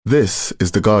This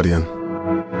is The Guardian.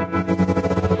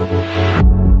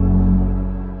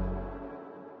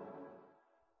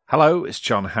 Hello, it's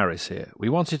John Harris here. We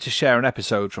wanted to share an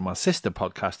episode from our sister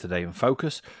podcast Today in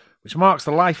Focus, which marks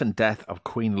the life and death of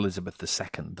Queen Elizabeth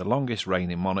II, the longest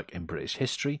reigning monarch in British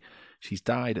history. She's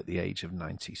died at the age of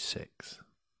 96.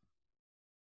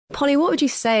 Polly, what would you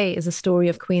say is the story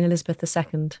of Queen Elizabeth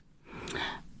II?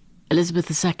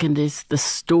 Elizabeth II is the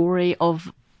story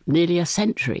of nearly a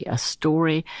century, a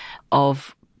story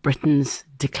of Britain's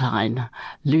decline,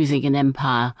 losing an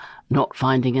empire, not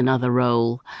finding another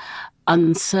role,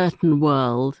 uncertain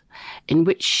world in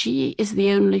which she is the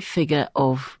only figure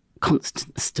of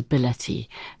constant stability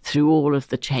through all of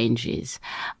the changes,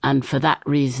 and for that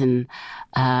reason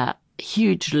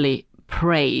hugely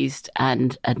praised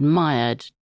and admired.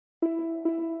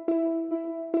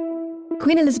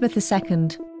 Queen Elizabeth II,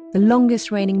 the longest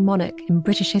reigning monarch in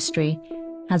British history,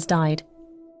 has died.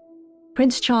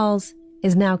 Prince Charles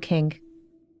is now king.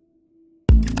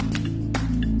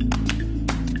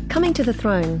 Coming to the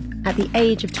throne at the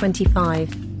age of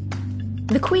 25,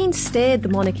 the Queen steered the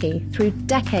monarchy through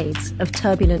decades of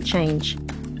turbulent change,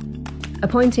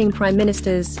 appointing prime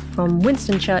ministers from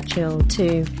Winston Churchill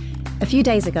to, a few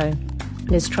days ago,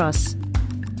 Liz Truss.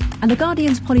 And The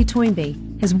Guardian's Polly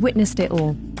Toynbee has witnessed it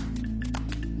all.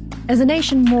 As the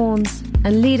nation mourns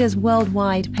and leaders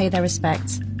worldwide pay their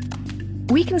respects,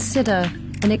 we consider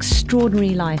an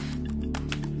extraordinary life.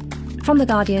 From The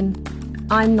Guardian,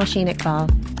 I'm Nosheen Iqbal.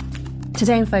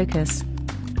 Today in Focus,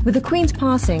 with the Queen's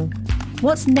passing,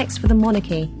 what's next for the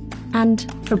monarchy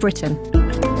and for Britain?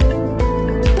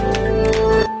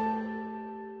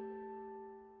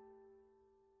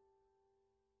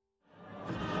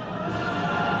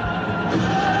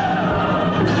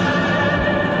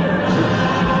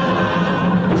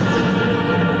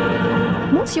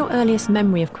 What's your earliest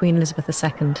memory of Queen Elizabeth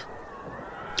II?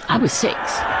 I was 6.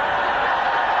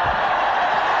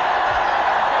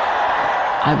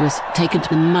 I was taken to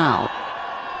the Mall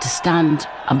to stand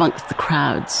amongst the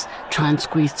crowds, try and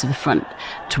squeeze to the front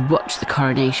to watch the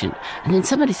coronation. And then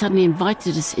somebody suddenly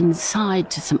invited us inside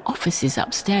to some offices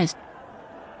upstairs.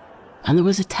 And there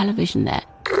was a television there.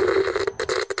 The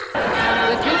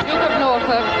Duke of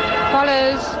Norfolk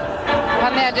follows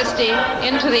Her Majesty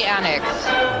into the annex.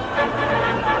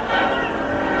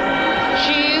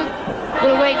 She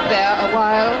will wait there a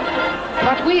while,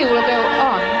 but we will go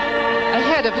on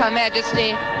ahead of Her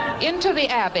Majesty into the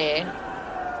Abbey.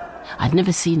 I'd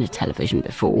never seen a television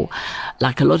before,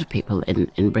 like a lot of people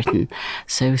in Britain.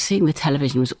 So seeing the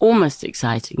television was almost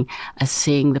exciting as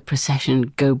seeing the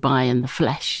procession go by in the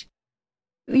flesh.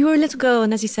 You were a little girl,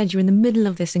 and as you said, you were in the middle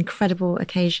of this incredible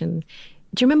occasion.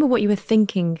 Do you remember what you were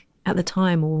thinking at the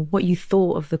time, or what you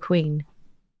thought of the Queen?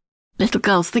 Little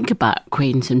girls think about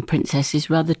queens and princesses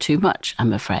rather too much,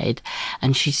 I'm afraid,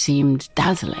 and she seemed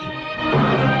dazzling.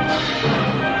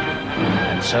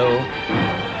 And so,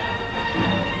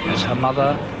 as her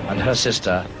mother and her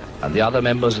sister and the other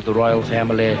members of the royal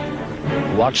family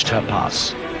watched her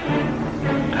pass,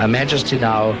 Her Majesty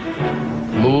now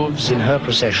moves in her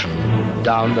procession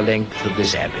down the length of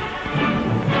this abbey,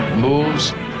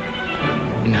 moves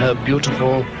in her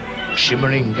beautiful,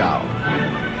 shimmering gown.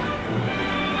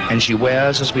 And she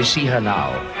wears, as we see her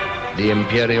now, the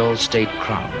imperial state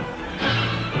crown.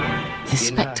 The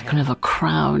spectacle of a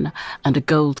crown and a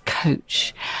gold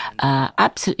coach,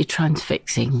 absolutely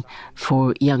transfixing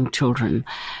for young children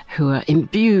who are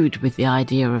imbued with the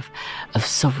idea of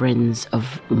sovereigns,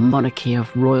 of monarchy,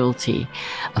 of royalty,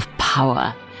 of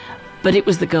power. But it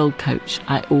was the gold coach.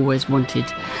 I always wanted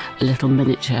a little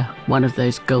miniature, one of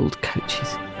those gold coaches.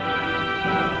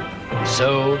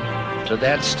 So, to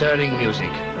that stirring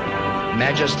music,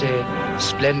 majesty,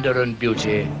 splendour and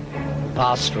beauty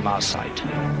pass from our sight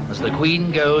as the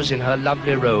Queen goes in her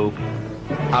lovely robe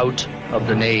out of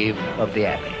the nave of the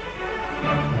Abbey.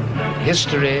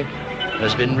 History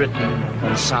has been written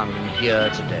and sung here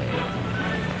today.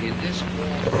 In this...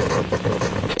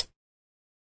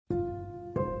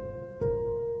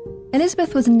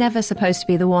 Elizabeth was never supposed to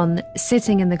be the one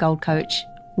sitting in the gold coach,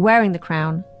 wearing the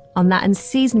crown, on that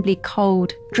unseasonably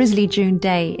cold, drizzly June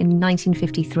day in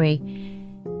 1953.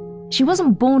 She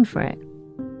wasn't born for it.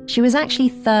 She was actually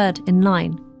third in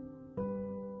line.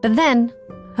 But then,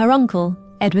 her uncle,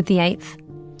 Edward VIII,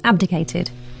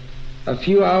 abdicated. A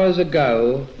few hours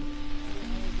ago,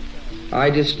 I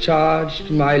discharged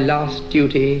my last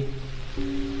duty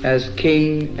as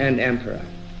King and Emperor.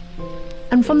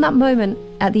 And from that moment,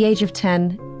 at the age of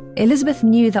 10, Elizabeth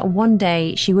knew that one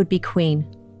day she would be queen.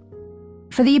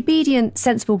 For the obedient,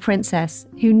 sensible princess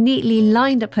who neatly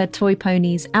lined up her toy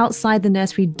ponies outside the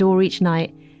nursery door each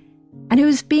night, and who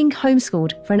was being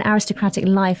homeschooled for an aristocratic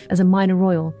life as a minor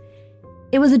royal.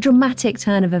 It was a dramatic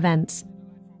turn of events.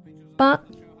 But,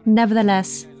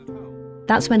 nevertheless,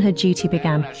 that's when her duty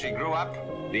began. As she grew up,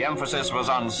 the emphasis was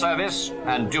on service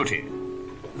and duty.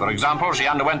 For example, she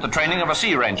underwent the training of a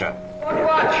sea ranger.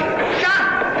 Watch!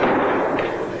 Shut!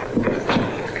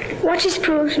 Watch is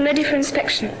proved ready for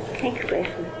inspection. Take a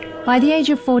breath. By the age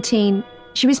of 14,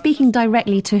 she was speaking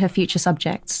directly to her future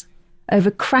subjects over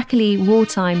crackly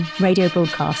wartime radio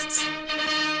broadcasts.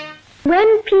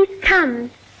 When peace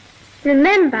comes,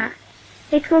 remember,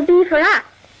 it will be for us,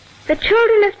 the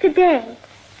children of today,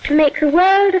 to make the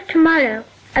world of tomorrow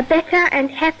a better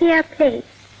and happier place.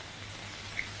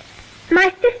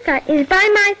 My sister is by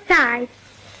my side,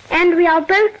 and we are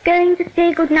both going to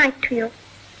say good night to you.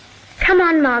 Come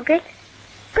on, Margaret.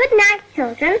 Good night,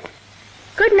 children.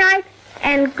 Good night,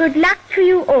 and good luck to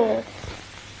you all.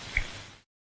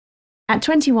 At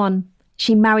 21,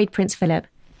 she married Prince Philip.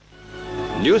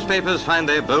 Newspapers find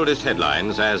their boldest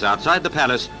headlines as outside the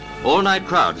palace, all-night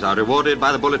crowds are rewarded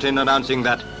by the bulletin announcing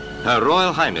that Her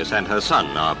Royal Highness and her son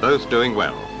are both doing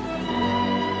well.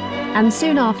 And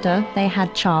soon after, they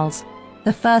had Charles,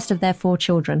 the first of their 4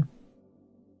 children.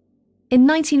 In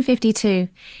 1952,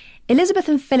 Elizabeth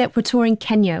and Philip were touring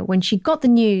Kenya when she got the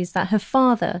news that her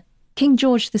father, King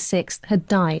George VI, had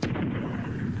died,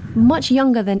 much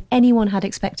younger than anyone had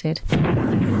expected.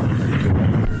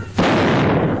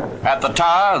 At the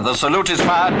tower, the salute is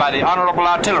fired by the Honourable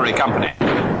Artillery Company.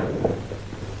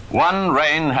 One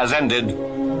reign has ended,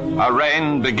 a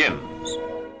reign begins.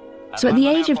 So at the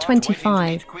age of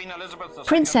 25,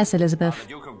 Princess Elizabeth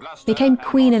became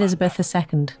Queen Elizabeth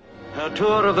II. Her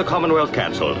tour of the Commonwealth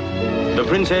cancelled. The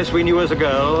princess we knew as a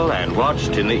girl and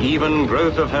watched in the even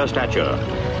growth of her stature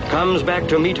comes back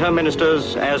to meet her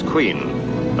ministers as queen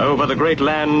over the great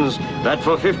lands that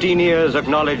for 15 years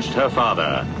acknowledged her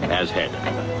father as head.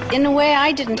 In a way,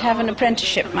 I didn't have an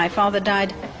apprenticeship. My father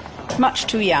died much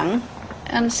too young,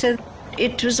 and so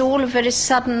it was all a very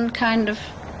sudden kind of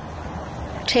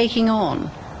taking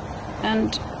on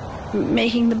and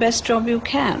making the best job you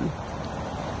can.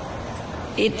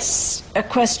 It's a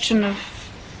question of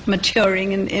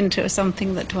maturing into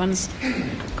something that one's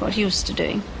got used to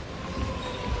doing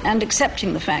and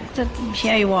accepting the fact that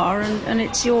here you are and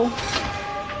it's your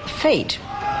fate,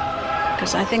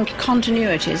 because I think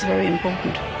continuity is very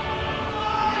important.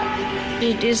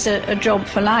 It is a job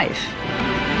for life.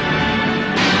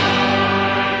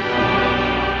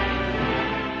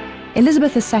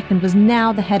 Elizabeth II was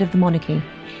now the head of the monarchy,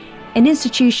 an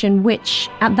institution which,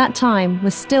 at that time,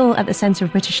 was still at the centre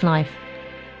of British life.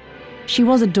 She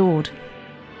was adored.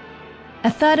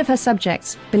 A third of her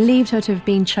subjects believed her to have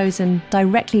been chosen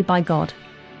directly by God.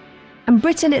 And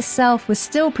Britain itself was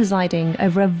still presiding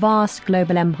over a vast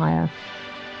global empire.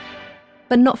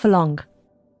 But not for long.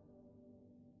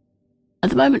 At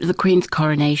the moment of the Queen's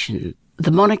coronation,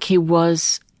 the monarchy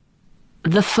was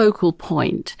the focal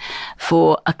point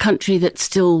for a country that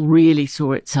still really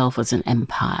saw itself as an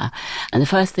empire. And the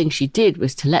first thing she did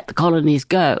was to let the colonies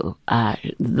go.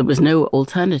 There was no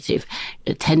alternative.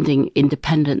 Attending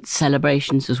independence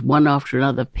celebrations as one after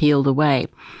another peeled away.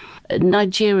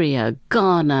 Nigeria,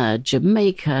 Ghana,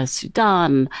 Jamaica,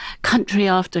 Sudan, country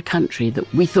after country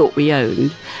that we thought we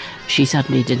owned, she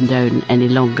suddenly didn't own any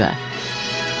longer.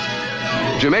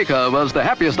 Jamaica was the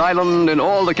happiest island in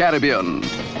all the Caribbean.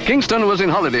 Kingston was in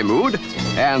holiday mood,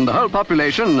 and the whole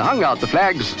population hung out the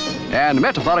flags and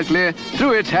metaphorically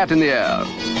threw its hat in the air.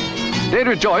 They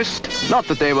rejoiced, not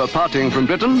that they were parting from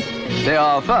Britain, they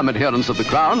are firm adherents of the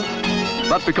crown,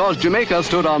 but because Jamaica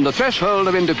stood on the threshold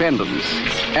of independence.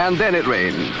 And then it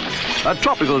rained. A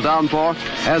tropical downpour,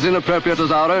 as inappropriate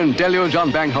as our own deluge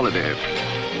on bank holiday.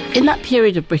 In that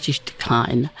period of British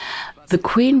decline, the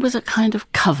Queen was a kind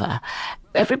of cover.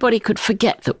 Everybody could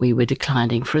forget that we were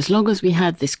declining for as long as we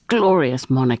had this glorious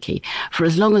monarchy, for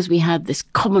as long as we had this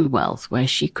Commonwealth where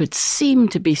she could seem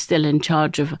to be still in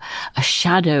charge of a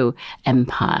shadow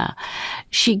empire.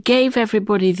 She gave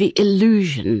everybody the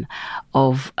illusion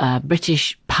of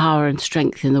British power and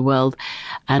strength in the world,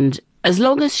 and as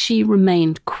long as she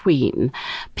remained queen,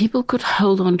 people could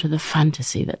hold on to the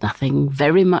fantasy that nothing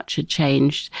very much had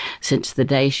changed since the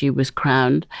day she was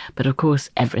crowned, but of course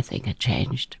everything had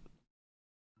changed.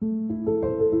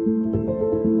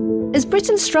 As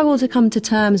Britain struggled to come to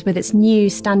terms with its new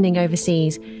standing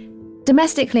overseas,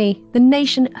 domestically, the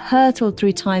nation hurtled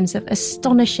through times of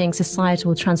astonishing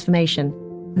societal transformation.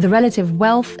 The relative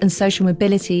wealth and social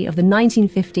mobility of the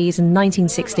 1950s and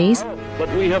 1960s. But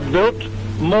we have built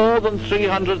more than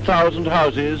 300,000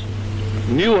 houses,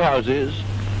 new houses,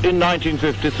 in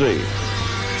 1953.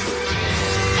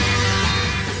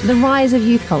 The rise of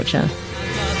youth culture.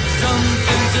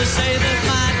 something to say that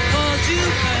might cause you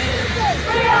pain.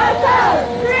 Free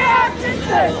ourselves!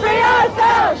 Free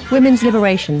ourselves! Women's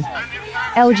liberation,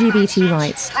 LGBT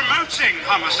rights, Promoting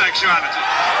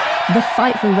homosexuality. the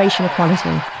fight for racial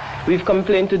equality. We've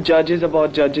complained to judges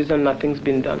about judges and nothing's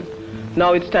been done.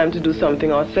 Now it's time to do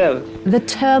something ourselves. The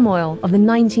turmoil of the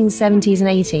 1970s and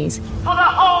 80s. For the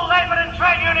whole labour and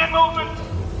trade union movement,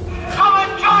 come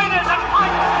and join us and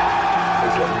fight.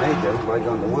 It's what they do, like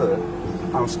on the work.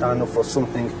 I'm standing up for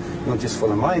something, not just for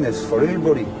the miners, for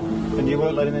everybody. And you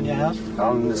won't let him in your house?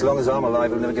 As long as I'm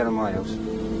alive, he'll never get in my house.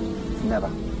 Never.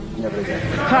 Never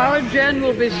again. Power Gen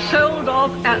will be sold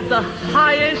off at the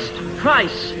highest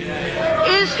price.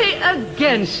 Is he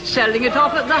against selling it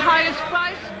off at the highest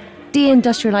price?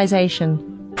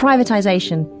 Deindustrialization,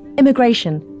 privatization,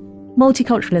 immigration,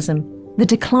 multiculturalism, the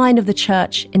decline of the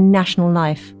church in national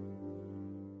life.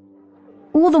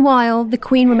 All the while, the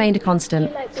Queen remained a constant.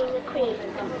 You like being the Queen?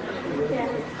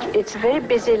 Yeah. It's a very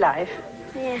busy life.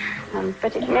 Yeah.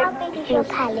 But it How big is your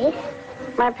palace?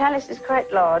 My palace is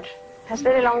quite large. It has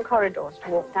very long corridors to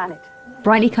walk down it.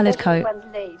 Brightly coloured coat,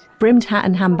 brimmed hat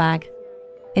and handbag,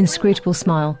 inscrutable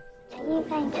smile.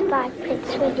 What are you going to buy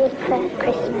Prince William for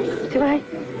Christmas? Do I?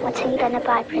 What are you going to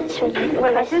buy Prince William for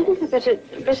Well, I Christmas? think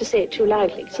I'd better say it too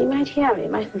loudly, because he might hear me,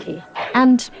 mightn't he?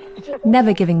 And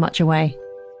never giving much away.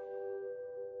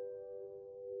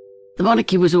 The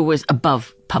monarchy was always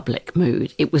above public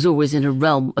mood. It was always in a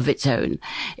realm of its own.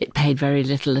 It paid very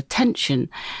little attention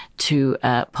to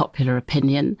popular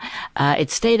opinion. It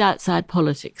stayed outside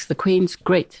politics. The Queen's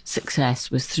great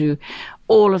success was through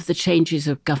all of the changes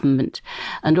of government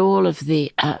and all of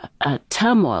the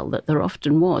turmoil that there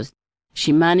often was.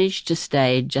 She managed to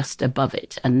stay just above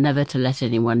it and never to let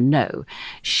anyone know.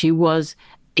 She was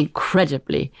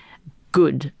incredibly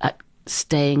good at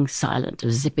staying silent,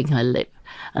 of zipping her lip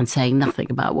and saying nothing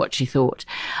about what she thought.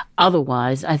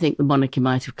 Otherwise, I think the monarchy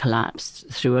might have collapsed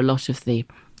through a lot of the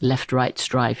left-right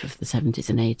strife of the 70s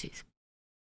and 80s.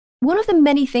 One of the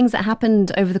many things that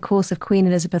happened over the course of Queen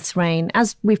Elizabeth's reign,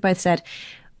 as we've both said,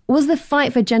 was the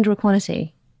fight for gender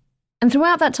equality. And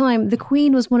throughout that time, the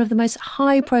Queen was one of the most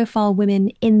high-profile women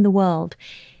in the world.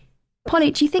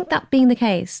 Polly, do you think that being the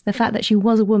case, the fact that she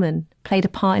was a woman, played a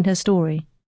part in her story?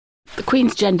 The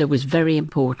Queen's gender was very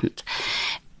important.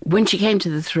 When she came to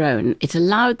the throne, it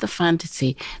allowed the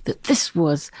fantasy that this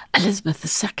was Elizabeth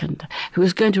II, who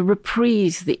was going to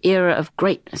reprise the era of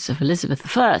greatness of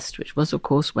Elizabeth I, which was, of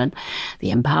course, when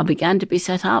the empire began to be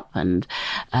set up and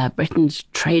Britain's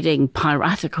trading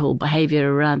piratical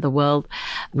behaviour around the world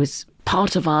was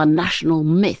part of our national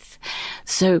myth.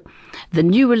 So the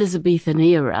new Elizabethan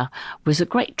era was a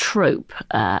great trope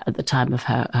at the time of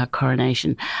her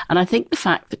coronation. And I think the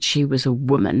fact that she was a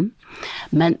woman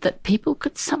meant that people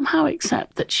could somehow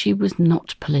accept that she was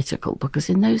not political, because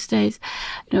in those days,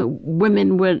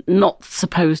 women were not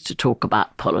supposed to talk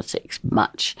about politics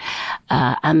much.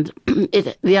 And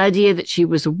the idea that she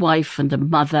was a wife and a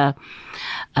mother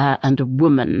and a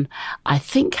woman, I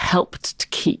think helped to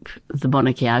keep the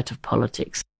monarchy out of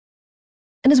politics.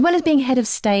 And as well as being head of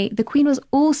state, the Queen was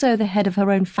also the head of her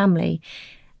own family.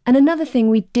 And another thing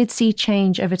we did see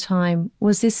change over time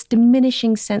was this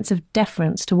diminishing sense of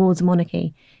deference towards the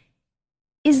monarchy.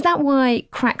 Is that why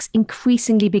cracks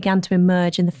increasingly began to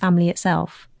emerge in the family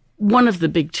itself? One of the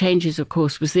big changes, of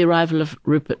course, was the arrival of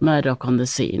Rupert Murdoch on the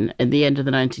scene at the end of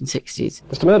the 1960s.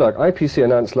 Mr. Murdoch, IPC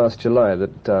announced last July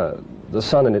that the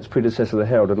Sun and its predecessor, the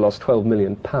Herald, had lost £12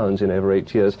 million in over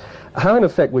 8 years. How, in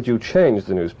effect, would you change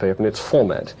the newspaper and its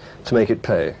format to make it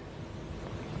pay?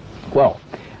 Well,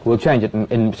 we'll change it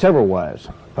in several ways,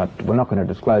 but we're not going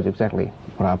to disclose exactly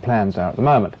what our plans are at the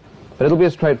moment. But it'll be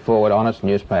a straightforward, honest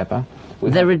newspaper.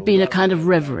 There had been a kind of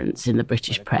reverence in the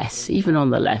British press, even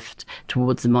on the left,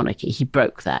 towards the monarchy. He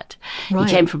broke that. Right.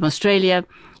 He came from Australia.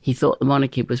 He thought the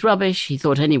monarchy was rubbish. He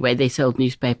thought anyway they sold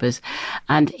newspapers.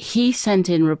 And he sent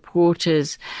in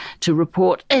reporters to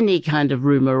report any kind of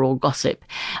rumour or gossip.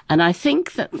 And I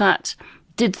think that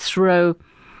did throw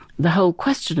the whole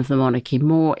question of the monarchy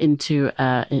more into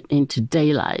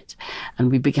daylight. And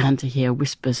we began to hear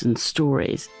whispers and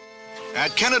stories.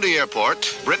 At Kennedy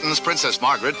Airport, Britain's Princess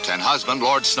Margaret and husband,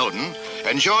 Lord Snowdon,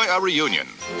 enjoy a reunion,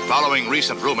 following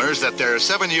recent rumors that their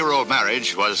 7-year-old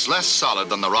marriage was less solid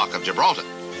than the Rock of Gibraltar.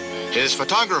 His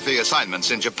photography assignments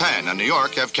in Japan and New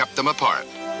York have kept them apart.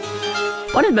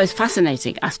 One of the most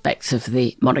fascinating aspects of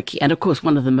the monarchy, and of course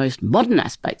one of the most modern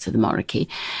aspects of the monarchy,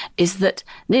 is that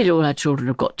nearly all our children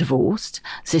have got divorced.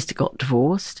 Sister got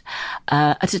divorced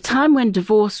at a time when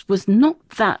divorce was not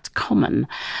that common.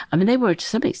 I mean, they were to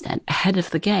some extent ahead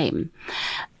of the game.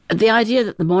 The idea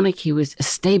that the monarchy was a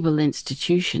stable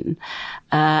institution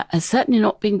has certainly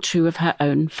not been true of her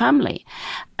own family.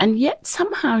 And yet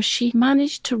somehow she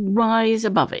managed to rise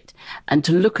above it and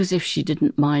to look as if she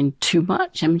didn't mind too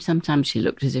much. I mean, sometimes she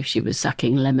looked as if she was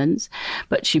sucking lemons,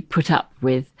 but she put up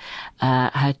with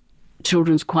her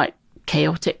children's quite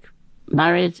chaotic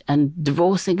married and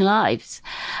divorcing lives.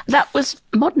 That was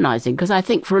modernising, because I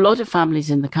think for a lot of families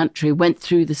in the country went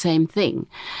through the same thing.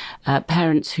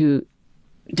 Parents who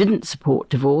didn't support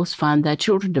divorce found their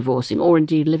children divorcing, or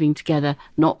indeed living together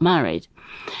not married.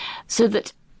 So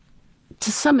that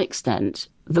to some extent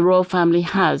the royal family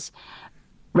has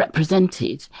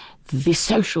represented the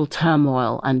social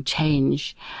turmoil and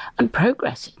change and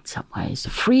progress in some ways,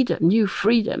 new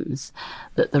freedoms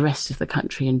that the rest of the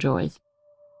country enjoys.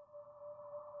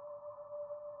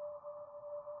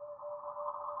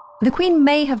 The Queen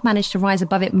may have managed to rise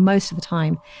above it most of the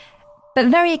time, but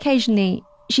very occasionally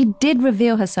she did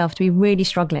reveal herself to be really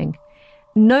struggling.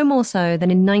 No more so than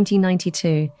in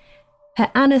 1992,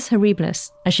 her annus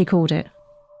horribilis, as she called it.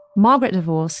 Margaret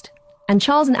divorced, and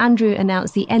Charles and Andrew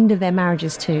announced the end of their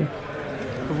marriages too.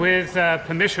 With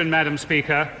permission, Madam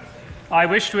Speaker, I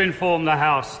wish to inform the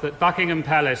House that Buckingham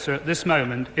Palace are at this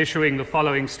moment issuing the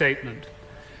following statement.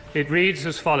 It reads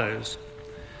as follows.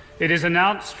 It is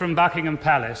announced from Buckingham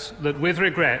Palace that, with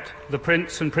regret, the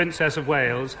Prince and Princess of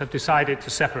Wales have decided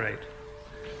to separate.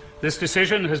 This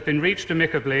decision has been reached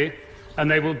amicably,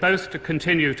 and they will both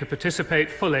continue to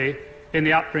participate fully in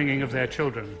the upbringing of their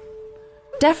children.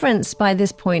 Deference by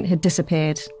this point had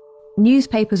disappeared.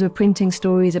 Newspapers were printing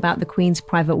stories about the Queen's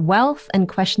private wealth and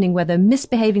questioning whether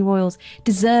misbehaving royals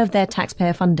deserved their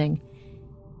taxpayer funding.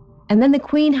 And then the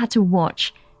Queen had to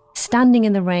watch, standing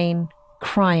in the rain,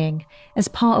 crying, as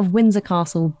part of Windsor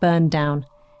Castle burned down.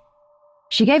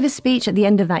 She gave a speech at the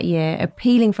end of that year,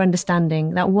 appealing for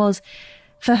understanding that was,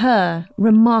 for her,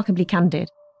 remarkably candid.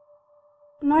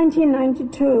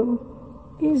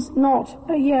 1992 is not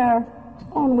a year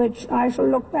on which I shall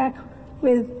look back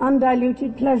with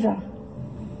undiluted pleasure.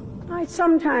 I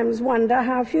sometimes wonder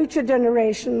how future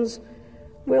generations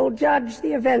will judge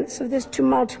the events of this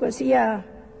tumultuous year.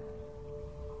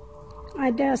 I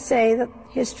dare say that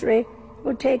history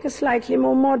will take a slightly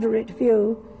more moderate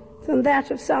view than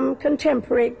that of some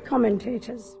contemporary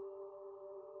commentators.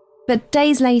 But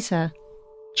days later,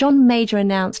 John Major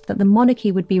announced that the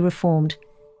monarchy would be reformed,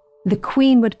 the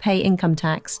Queen would pay income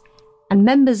tax, and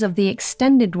members of the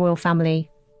extended royal family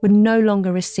would no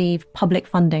longer receive public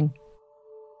funding.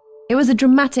 It was a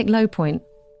dramatic low point,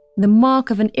 the mark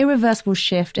of an irreversible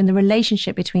shift in the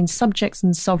relationship between subjects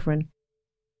and sovereign.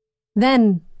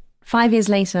 Then, 5 years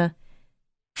later,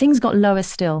 things got lower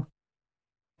still.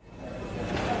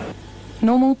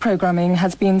 Normal programming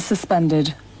has been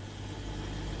suspended.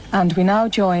 And we now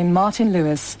join Martin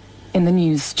Lewis in the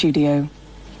news studio.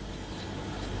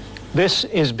 This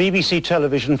is BBC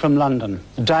Television from London.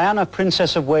 Diana,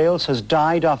 Princess of Wales, has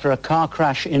died after a car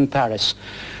crash in Paris.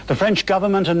 The French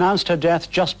government announced her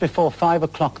death just before 5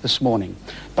 o'clock this morning.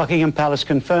 Buckingham Palace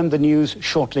confirmed the news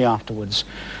shortly afterwards.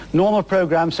 Normal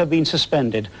programmes have been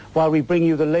suspended while we bring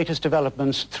you the latest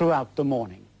developments throughout the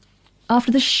morning.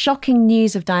 After the shocking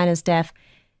news of Diana's death,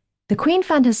 the Queen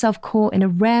found herself caught in a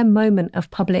rare moment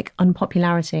of public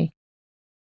unpopularity.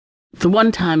 The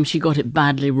one time she got it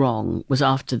badly wrong was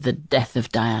after the death of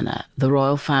Diana. The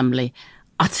royal family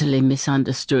utterly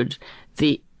misunderstood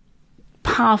the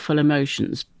powerful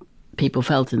emotions people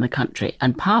felt in the country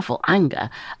and powerful anger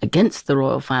against the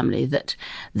royal family that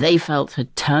they felt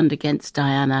had turned against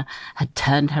Diana, had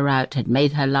turned her out, had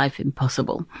made her life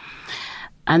impossible.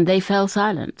 And they fell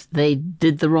silent. They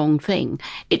did the wrong thing.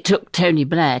 It took Tony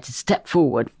Blair to step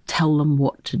forward, tell them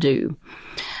what to do.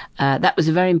 That was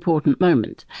a very important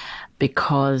moment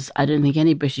because I don't think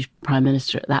any British Prime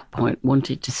Minister at that point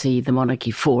wanted to see the monarchy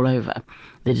fall over.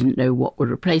 They didn't know what would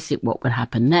replace it, what would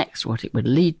happen next, what it would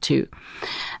lead to.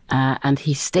 And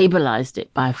he stabilised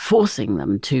it by forcing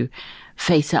them to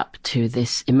face up to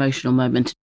this emotional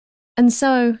moment. And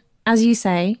so, as you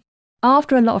say,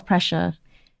 after a lot of pressure,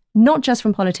 not just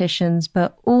from politicians,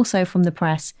 but also from the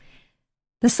press,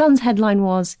 The Sun's headline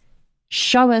was,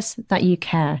 "Show us that you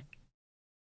care."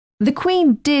 The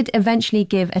Queen did eventually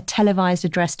give a televised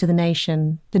address to the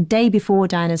nation the day before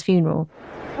Diana's funeral.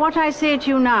 What I say to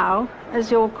you now,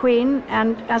 as your Queen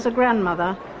and as a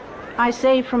grandmother, I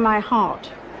say from my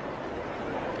heart.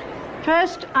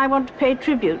 First, I want to pay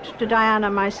tribute to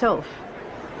Diana myself.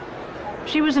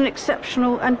 She was an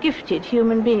exceptional and gifted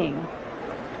human being.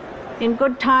 In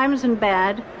good times and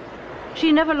bad,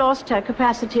 she never lost her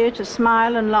capacity to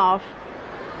smile and laugh,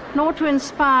 nor to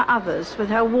inspire others with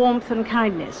her warmth and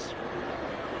kindness.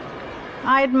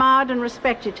 I admired and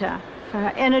respected her for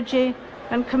her energy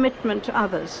and commitment to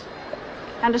others,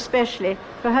 and especially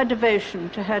for her devotion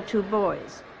to her 2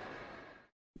 boys.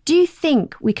 Do you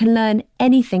think we can learn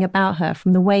anything about her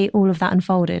from the way all of that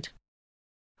unfolded?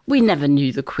 We never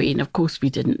knew the Queen, of course we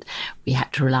didn't. We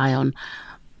had to rely on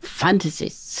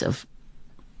fantasists of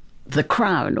The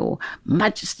Crown or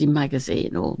Majesty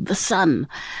magazine or The Sun,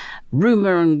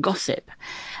 rumour and gossip.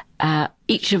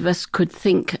 Each of us could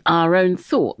think our own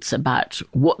thoughts about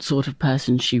what sort of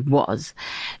person she was.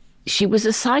 She was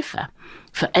a cipher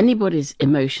for anybody's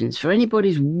emotions, for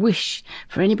anybody's wish,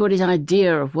 for anybody's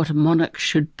idea of what a monarch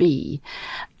should be.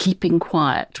 Keeping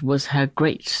quiet was her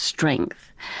great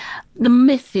strength. The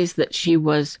myth is that she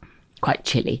was quite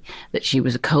chilly, that she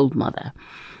was a cold mother,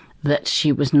 that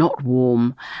she was not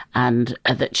warm, and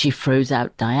that she froze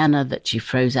out Diana, that she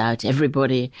froze out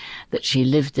everybody, that she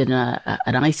lived in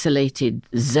an isolated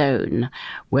zone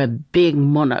where being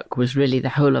monarch was really the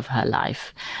whole of her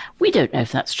life. We don't know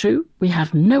if that's true. We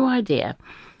have no idea.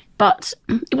 But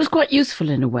it was quite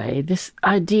useful in a way, this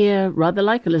idea, rather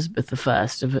like Elizabeth I,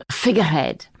 of a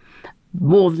figurehead,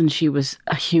 more than she was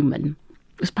a human,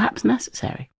 was perhaps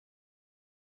necessary.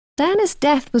 Diana's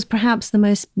death was perhaps the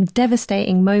most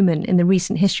devastating moment in the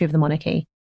recent history of the monarchy,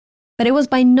 but it was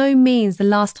by no means the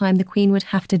last time the Queen would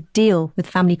have to deal with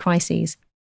family crises.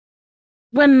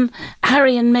 When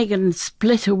Harry and Meghan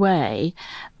split away,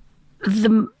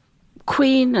 the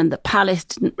Queen and the palace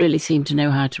didn't really seem to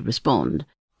know how to respond.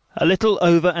 A little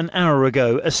over an hour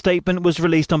ago, a statement was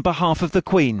released on behalf of the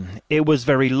Queen. It was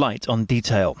very light on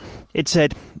detail. It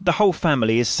said, "The whole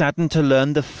family is saddened to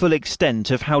learn the full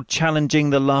extent of how challenging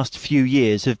the last few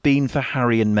years have been for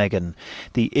Harry and Meghan.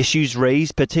 The issues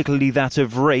raised, particularly that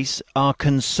of race, are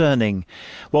concerning.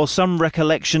 While some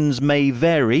recollections may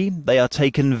vary, they are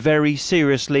taken very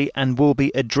seriously and will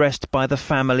be addressed by the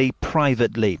family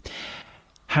privately.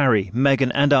 Harry,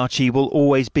 Meghan and Archie will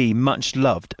always be much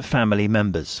loved family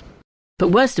members." But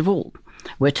worst of all,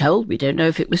 we're told, we don't know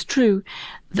if it was true,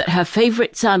 that her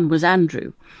favourite son was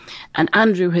Andrew. And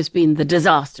Andrew has been the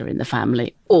disaster in the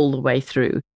family all the way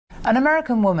through. An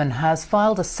American woman has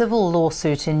filed a civil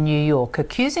lawsuit in New York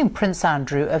accusing Prince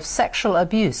Andrew of sexual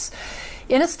abuse.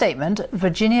 In a statement,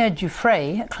 Virginia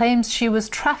Giuffre claims she was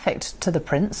trafficked to the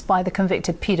prince by the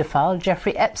convicted paedophile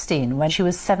Jeffrey Epstein when she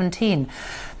was 17.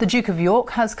 The Duke of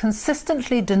York has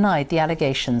consistently denied the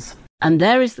allegations. And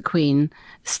there is the Queen,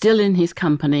 still in his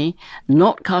company,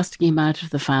 not casting him out of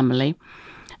the family.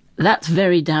 That's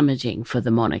very damaging for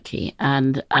the monarchy,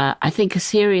 and I think a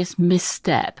serious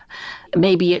misstep.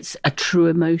 Maybe it's a true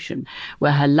emotion,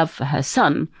 where her love for her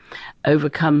son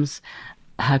overcomes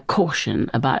her caution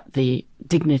about the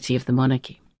dignity of the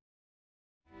monarchy.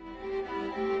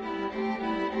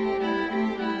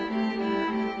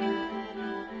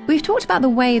 We've talked about the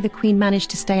way the Queen managed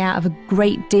to stay out of a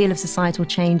great deal of societal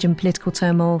change and political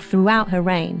turmoil throughout her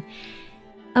reign.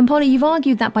 And Polly, you've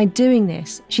argued that by doing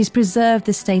this, she's preserved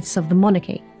the status of the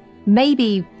monarchy,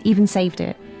 maybe even saved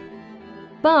it.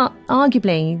 But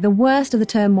arguably, the worst of the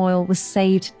turmoil was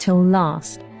saved till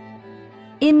last.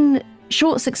 In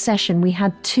short succession, we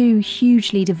had 2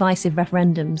 hugely divisive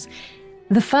referendums.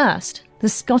 The first, the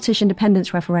Scottish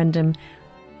independence referendum,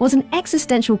 was an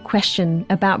existential question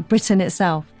about Britain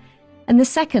itself. And the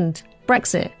second,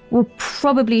 Brexit, will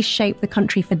probably shape the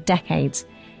country for decades.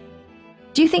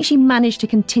 Do you think she managed to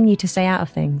continue to stay out of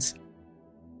things?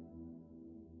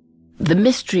 The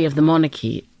mystery of the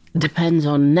monarchy depends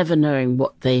on never knowing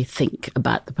what they think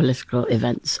about the political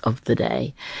events of the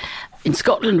day. In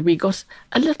Scotland, we got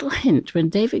a little hint when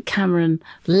David Cameron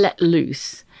let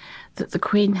loose that the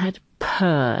Queen had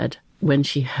purred when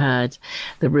she heard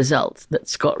the result, that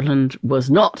Scotland was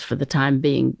not, for the time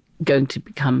being, going to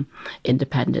become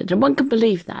independent. And one can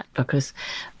believe that, because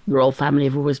the royal family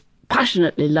have always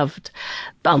passionately loved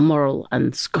Balmoral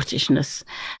and Scottishness.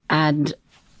 And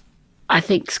I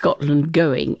think Scotland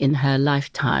going in her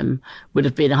lifetime would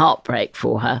have been a heartbreak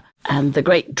for her. And the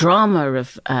great drama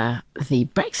of the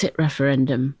Brexit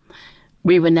referendum,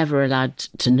 we were never allowed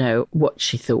to know what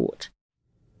she thought.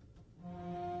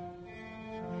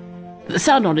 The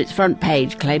Sun on its front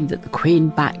page claimed that the Queen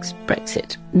backs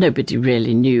Brexit. Nobody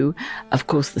really knew. Of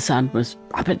course, the Sun was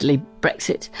rapidly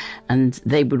Brexit, and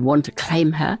they would want to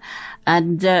claim her.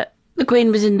 And the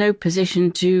Queen was in no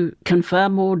position to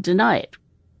confirm or deny it.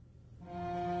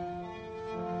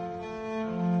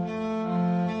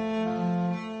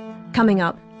 Coming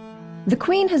up, the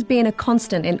Queen has been a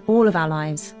constant in all of our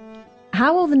lives.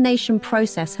 How will the nation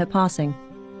process her passing?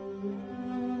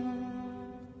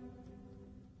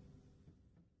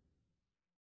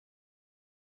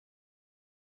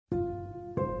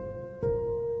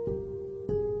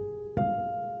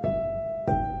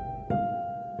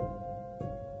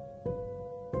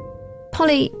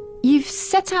 Polly, you've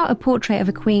set out a portrait of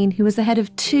a queen who was the head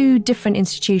of two different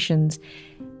institutions,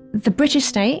 the British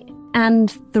state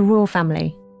and the royal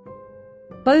family.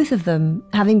 Both of them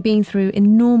having been through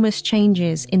enormous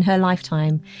changes in her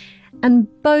lifetime, and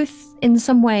both, in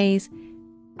some ways,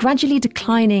 gradually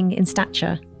declining in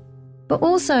stature. But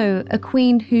also a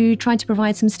queen who tried to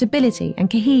provide some stability and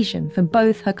cohesion for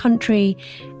both her country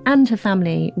and her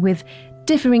family with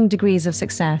differing degrees of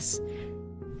success.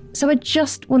 So I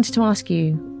just wanted to ask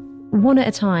you, one at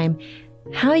a time,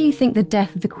 how you think the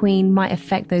death of the Queen might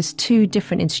affect those two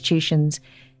different institutions,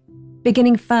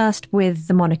 beginning first with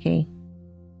the monarchy.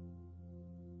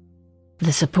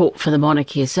 The support for the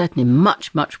monarchy is certainly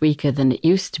much, much weaker than it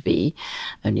used to be.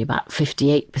 Only about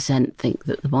 58% think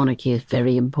that the monarchy is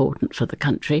very important for the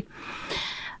country.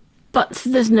 But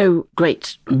there's no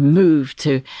great move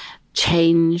to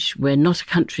change. We're not a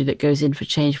country that goes in for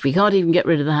change. If we can't even get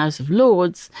rid of the House of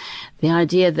Lords, the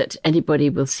idea that anybody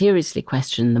will seriously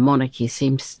question the monarchy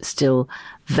seems still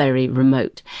very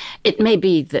remote. It may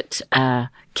be that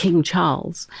King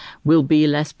Charles will be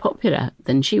less popular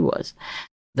than she was.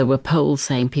 There were polls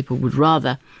saying people would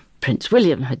rather Prince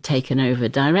William had taken over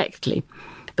directly.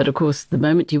 But of course, the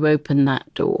moment you open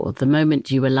that door, the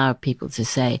moment you allow people to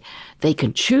say they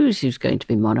can choose who's going to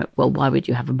be monarch, well, why would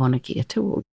you have a monarchy at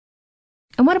all?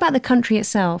 And what about the country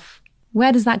itself?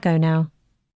 Where does that go now?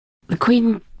 The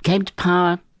Queen came to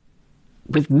power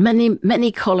with many,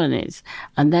 many colonies,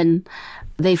 and then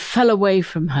they fell away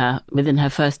from her within her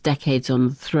first decades on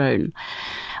the throne.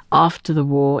 After the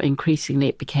war, increasingly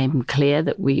it became clear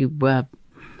that we were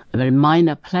a very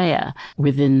minor player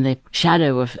within the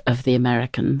shadow of the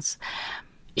Americans.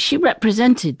 She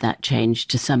represented that change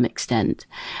to some extent.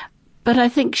 But I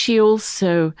think she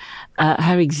also,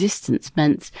 her existence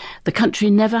meant the country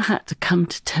never had to come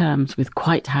to terms with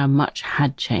quite how much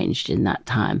had changed in that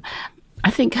time.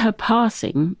 I think her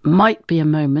passing might be a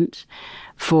moment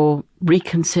for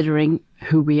reconsidering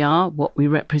who we are, what we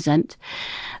represent.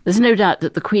 There's no doubt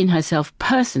that the Queen herself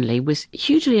personally was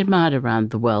hugely admired around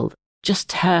the world. Just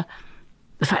the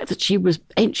fact that she was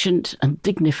ancient and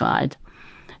dignified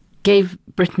gave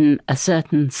Britain a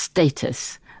certain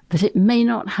status that it may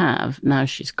not have now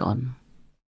she's gone.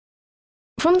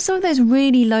 From some of those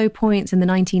really low points in the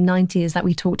 1990s that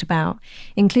we talked about,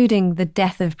 including the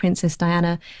death of Princess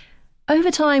Diana,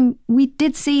 over time we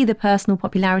did see the personal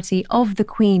popularity of the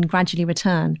Queen gradually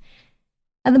return.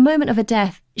 At the moment of her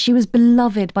death, she was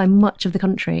beloved by much of the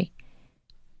country.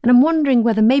 And I'm wondering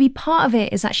whether maybe part of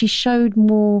it is that she showed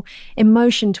more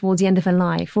emotion towards the end of her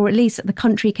life, or at least that the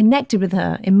country connected with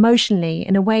her emotionally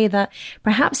in a way that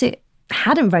perhaps it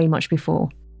hadn't very much before.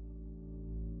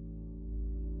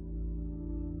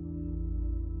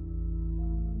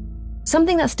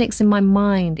 Something that sticks in my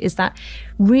mind is that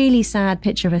really sad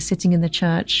picture of her sitting in the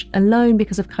church, alone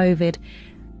because of COVID,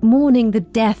 mourning the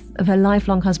death of her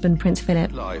lifelong husband, Prince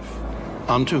Philip. Life,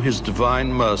 unto his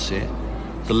divine mercy,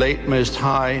 the late most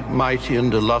high, mighty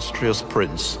and illustrious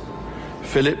Prince,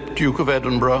 Philip, Duke of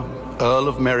Edinburgh, Earl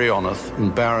of Merioneth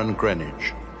and Baron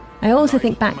Greenwich. I also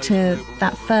think back to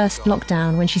that first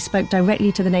lockdown when she spoke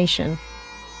directly to the nation.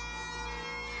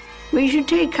 We should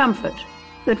take comfort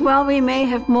that while we may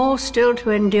have more still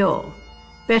to endure,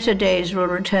 better days will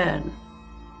return.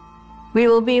 We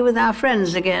will be with our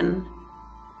friends again.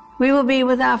 We will be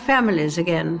with our families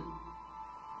again.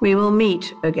 We will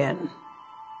meet again.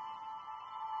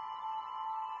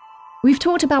 We've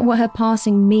talked about what her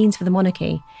passing means for the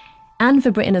monarchy and for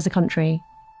Britain as a country.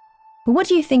 But what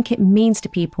do you think it means to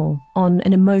people on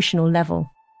an emotional level?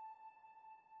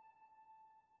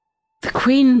 The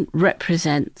Queen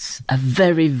represents a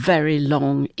very, very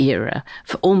long era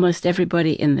for almost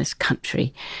everybody in this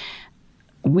country.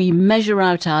 We measure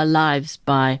out our lives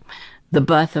by the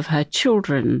birth of her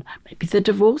children, maybe the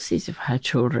divorces of her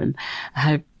children,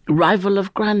 her arrival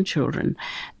of grandchildren.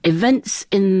 Events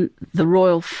in the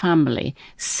royal family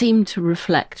seem to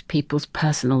reflect people's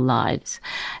personal lives.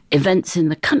 Events in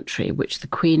the country, which the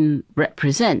Queen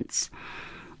represents,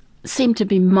 seem to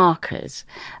be markers,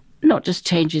 not just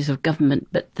changes of government,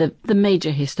 but the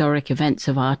major historic events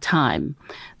of our time.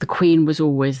 The Queen was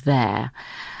always there.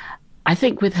 I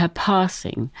think with her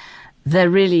passing, there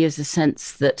really is a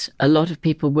sense that a lot of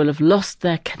people will have lost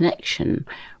their connection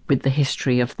with the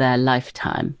history of their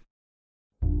lifetime.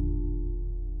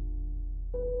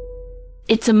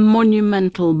 It's a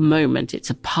monumental moment. It's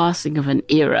a passing of an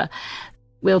era.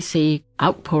 We'll see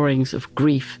outpourings of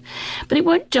grief, but it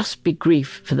won't just be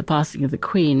grief for the passing of the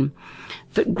Queen,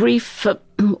 but grief for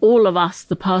all of us,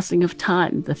 the passing of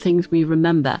time, the things we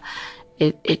remember.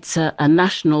 It's a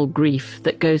national grief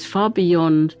that goes far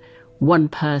beyond one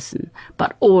person,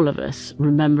 but all of us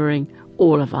remembering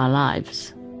all of our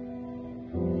lives.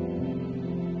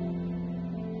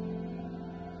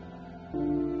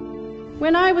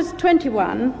 When I was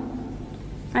 21,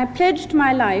 I pledged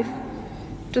my life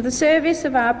to the service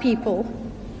of our people,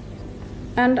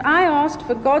 and I asked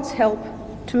for God's help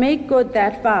to make good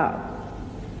that vow.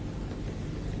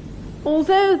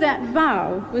 Although that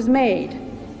vow was made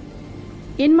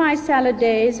in my salad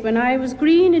days when I was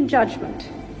green in judgment,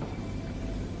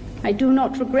 I do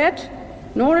not regret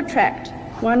nor retract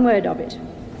one word of it.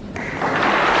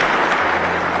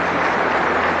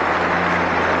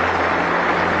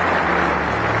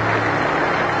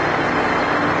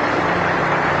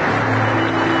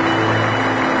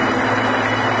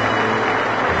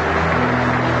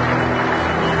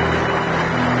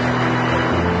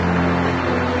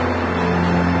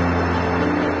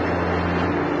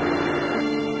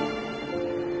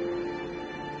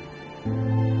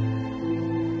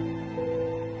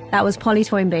 That was Polly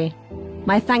Toynbee.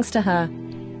 My thanks to her.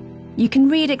 You can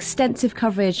read extensive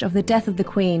coverage of the death of the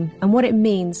Queen and what it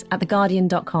means at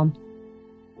theguardian.com.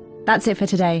 That's it for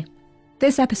today.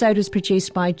 This episode was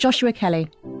produced by Joshua Kelly.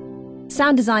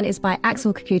 Sound design is by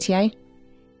Axel Kakoutié.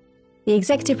 The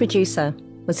executive producer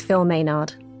was Phil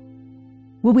Maynard.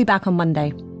 We'll be back on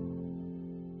Monday.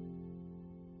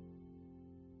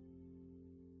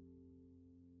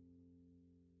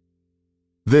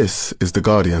 This is The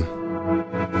Guardian.